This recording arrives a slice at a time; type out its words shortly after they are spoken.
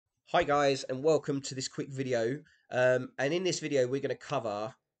Hi guys, and welcome to this quick video. And in this video, we're going to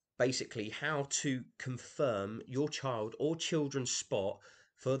cover basically how to confirm your child or children's spot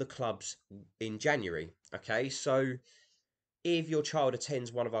for the clubs in January. Okay, so if your child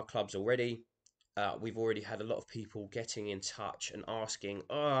attends one of our clubs already, we've already had a lot of people getting in touch and asking,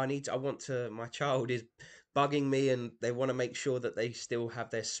 "Oh, I want to. My child is bugging me, and they want to make sure that they still have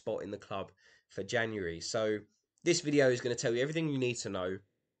their spot in the club for January." So this video is going to tell you everything you need to know,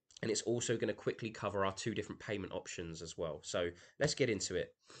 and it's also going to quickly cover our two different payment options as well. So let's get into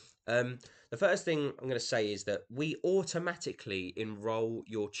it. Um, the first thing I'm going to say is that we automatically enroll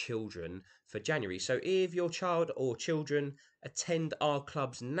your children for January. So if your child or children attend our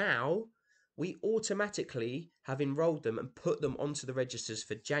clubs now, we automatically have enrolled them and put them onto the registers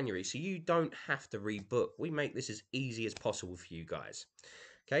for January. So you don't have to rebook. We make this as easy as possible for you guys.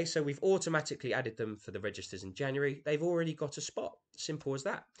 Okay, so we've automatically added them for the registers in January. They've already got a spot. Simple as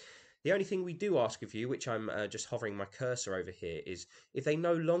that. The only thing we do ask of you, which I'm just hovering my cursor over here, is if they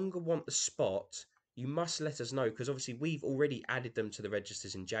no longer want the spot, you must let us know, because obviously we've already added them to the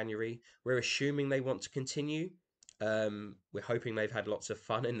registers in January. We're assuming they want to continue. We're hoping they've had lots of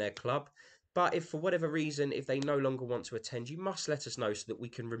fun in their club. But if for whatever reason, if they no longer want to attend, you must let us know so that we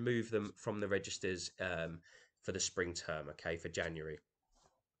can remove them from the registers for the spring term, okay, for January.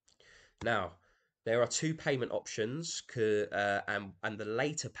 Now, there are two payment options, and the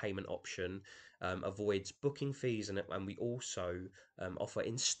later payment option avoids booking fees, and we also offer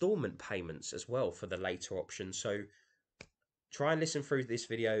installment payments as well for the later option. So try and listen through this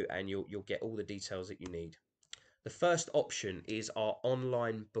video, and you'll get all the details that you need. The first option is our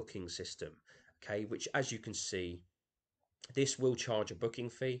online booking system, okay, which, as you can see, this will charge a booking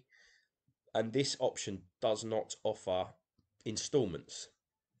fee, and this option does not offer installments.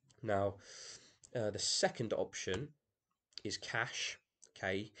 Now, the second option is cash,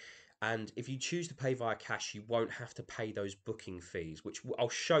 okay? And if you choose to pay via cash, you won't have to pay those booking fees, which I'll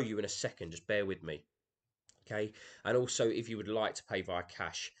show you in a second. Just bear with me, okay? And also, if you would like to pay via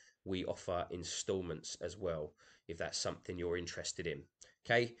cash, we offer installments as well, if that's something you're interested in,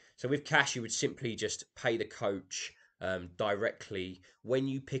 okay? So with cash, you would simply just pay the coach directly when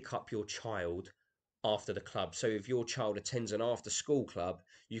you pick up your child after the club. So if your child attends an after school club,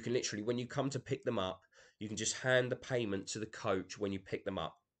 you can literally, when you come to pick them up, you can just hand the payment to the coach when you pick them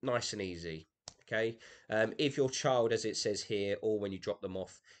up. Nice and easy. Okay. If your child, as it says here, or when you drop them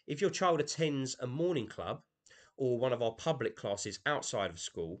off, if your child attends a morning club or one of our public classes outside of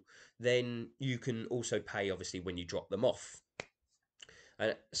school, then you can also pay obviously when you drop them off.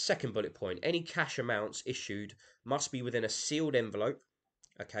 And second bullet point, any cash amounts issued must be within a sealed envelope.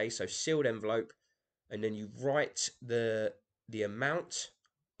 Okay, so sealed envelope, and then you write the amount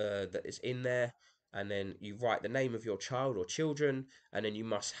that is in there, and then you write the name of your child or children, and then you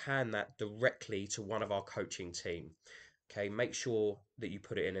must hand that directly to one of our coaching team. Okay, make sure that you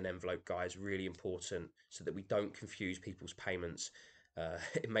put it in an envelope, guys. Really important, so that we don't confuse people's payments.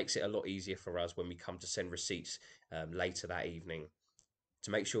 It makes it a lot easier for us when we come to send receipts later that evening.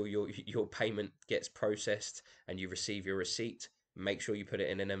 To make sure your payment gets processed and you receive your receipt, make sure you put it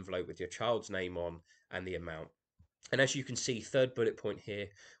in an envelope with your child's name on and the amount. And as you can see, third bullet point here,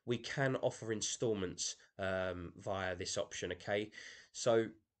 we can offer installments via this option. Okay, so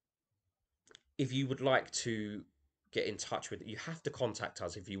if you would like to get in touch with it, you have to contact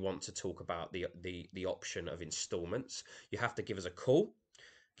us if you want to talk about the option of installments. You have to give us a call,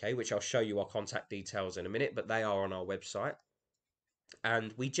 okay, which I'll show you our contact details in a minute, but they are on our website.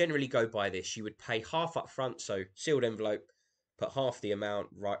 And we generally go by this. You would pay half up front, so sealed envelope, put half the amount,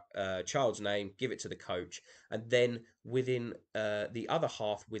 right, child's name, give it to the coach, and then within the other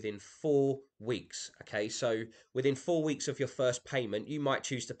half within 4 weeks. Okay, so within 4 weeks of your first payment, you might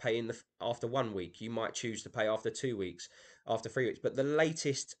choose to pay after 1 week. You might choose to pay after 2 weeks, after 3 weeks. But the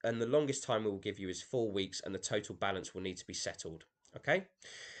latest and the longest time we will give you is 4 weeks, and the total balance will need to be settled. Okay,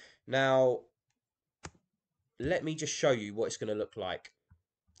 now let me just show you what it's going to look like.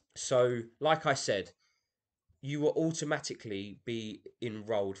 So, like I said, you will automatically be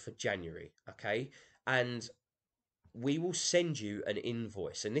enrolled for January, okay? And we will send you an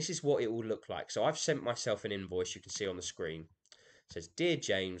invoice, and this is what it will look like. So, I've sent myself an invoice you can see on the screen. It says, "Dear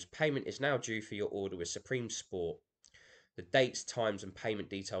James, payment is now due for your order with Supreme Sport. The dates, times, and payment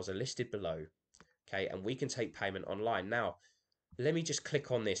details are listed below, okay? And we can take payment online." Now, let me just click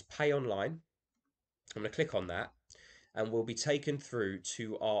on this, pay online. I'm going to click on that, and we'll be taken through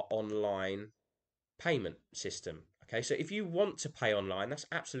to our online payment system. Okay, so if you want to pay online, that's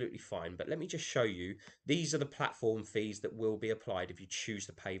absolutely fine. But let me just show you, these are the platform fees that will be applied if you choose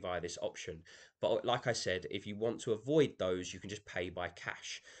to pay via this option. But like I said, if you want to avoid those, you can just pay by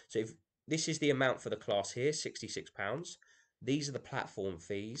cash. So if this is the amount for the class here, £66. These are the platform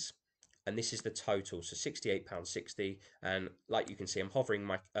fees, and this is the total, so £68.60. And like you can see, I'm hovering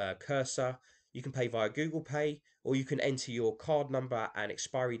my cursor. You can pay via Google Pay, or you can enter your card number and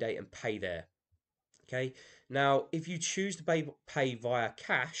expiry date and pay there. Okay, now if you choose to pay via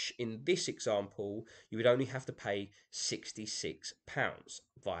cash in this example, you would only have to pay £66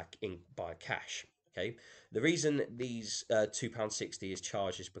 by cash. Okay, the reason these £2.60 is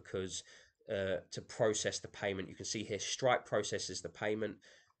charged is because to process the payment, you can see here Stripe processes the payment.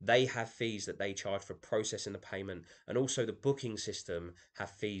 They have fees that they charge for processing the payment, and also the booking system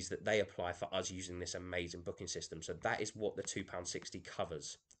have fees that they apply for us using this amazing booking system. So that is what the £2.60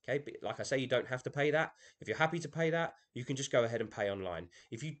 covers. Okay, but like I say, you don't have to pay that. If you're happy to pay that, you can just go ahead and pay online.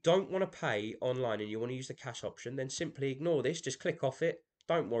 If you don't want to pay online and you want to use the cash option, then simply ignore this. Just click off it.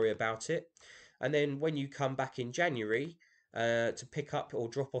 Don't worry about it. And then when you come back in January to pick up or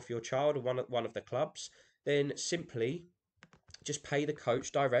drop off your child at one of the clubs, then simply just pay the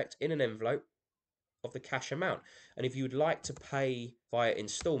coach direct in an envelope of the cash amount. And if you would like to pay via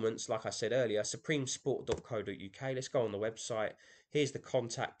installments, like I said earlier, supremesport.co.uk, let's go on the website. Here's the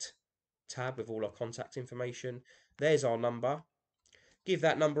contact tab with all our contact information. There's our number. Give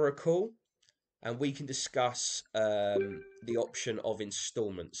that number a call and we can discuss the option of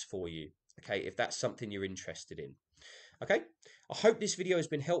installments for you. Okay, if that's something you're interested in. Okay, I hope this video has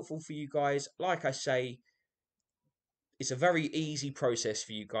been helpful for you guys. Like I say, it's a very easy process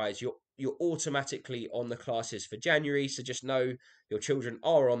for you guys. You're automatically on the classes for January, so just know your children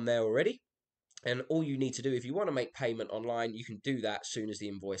are on there already. And all you need to do, if you want to make payment online, you can do that as soon as the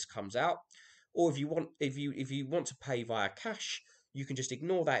invoice comes out. Or if you want to pay via cash, you can just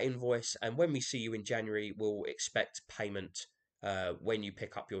ignore that invoice. And when we see you in January, we'll expect payment when you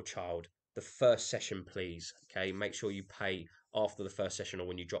pick up your child. The first session, please. Okay, make sure you pay after the first session or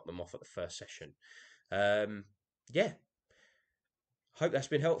when you drop them off at the first session. Yeah, hope that's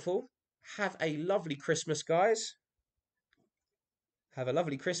been helpful. Have a lovely Christmas, guys. Have a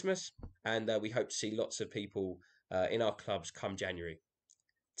lovely Christmas, and we hope to see lots of people in our clubs come January.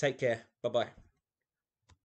 Take care. Bye bye.